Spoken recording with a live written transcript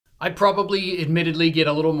I probably admittedly get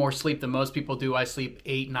a little more sleep than most people do. I sleep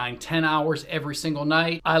 8, 9, 10 hours every single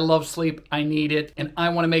night. I love sleep, I need it, and I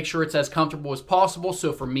want to make sure it's as comfortable as possible.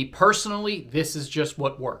 So for me personally, this is just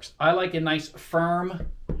what works. I like a nice firm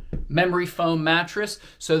memory foam mattress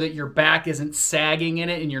so that your back isn't sagging in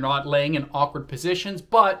it and you're not laying in awkward positions.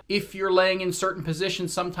 But if you're laying in certain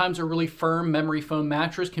positions, sometimes a really firm memory foam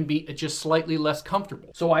mattress can be just slightly less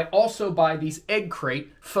comfortable. So I also buy these egg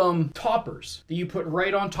crate foam toppers that you put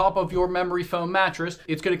right on top of your memory foam mattress.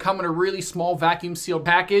 It's going to come in a really small vacuum sealed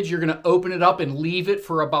package. You're going to open it up and leave it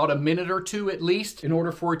for about a minute or two at least in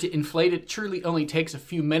order for it to inflate. It truly only takes a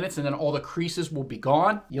few minutes and then all the creases will be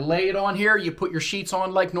gone. You lay it on here, you put your sheets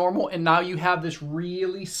on like normal, and now you have this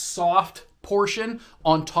really soft portion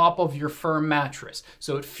on top of your firm mattress.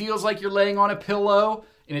 So it feels like you're laying on a pillow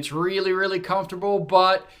and it's really, really comfortable,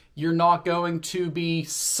 but you're not going to be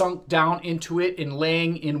sunk down into it and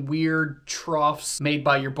laying in weird troughs made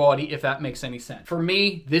by your body, if that makes any sense. For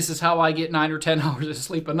me, this is how I get 9 or 10 hours of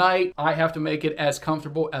sleep a night. I have to make it as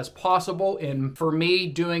comfortable as possible, and for me,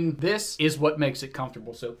 doing this is what makes it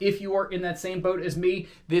comfortable. So if you are in that same boat as me,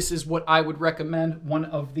 this is what I would recommend. One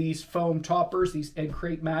of these foam toppers, these egg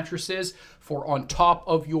crate mattresses, for on top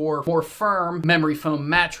of your more firm memory foam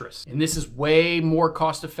mattress. And this is way more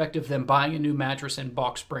cost effective than buying a new mattress and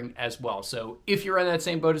box spring as well. So if you're in that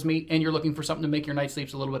same boat as me and you're looking for something to make your night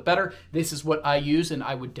sleeps a little bit better, this is what I use and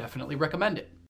I would definitely recommend it.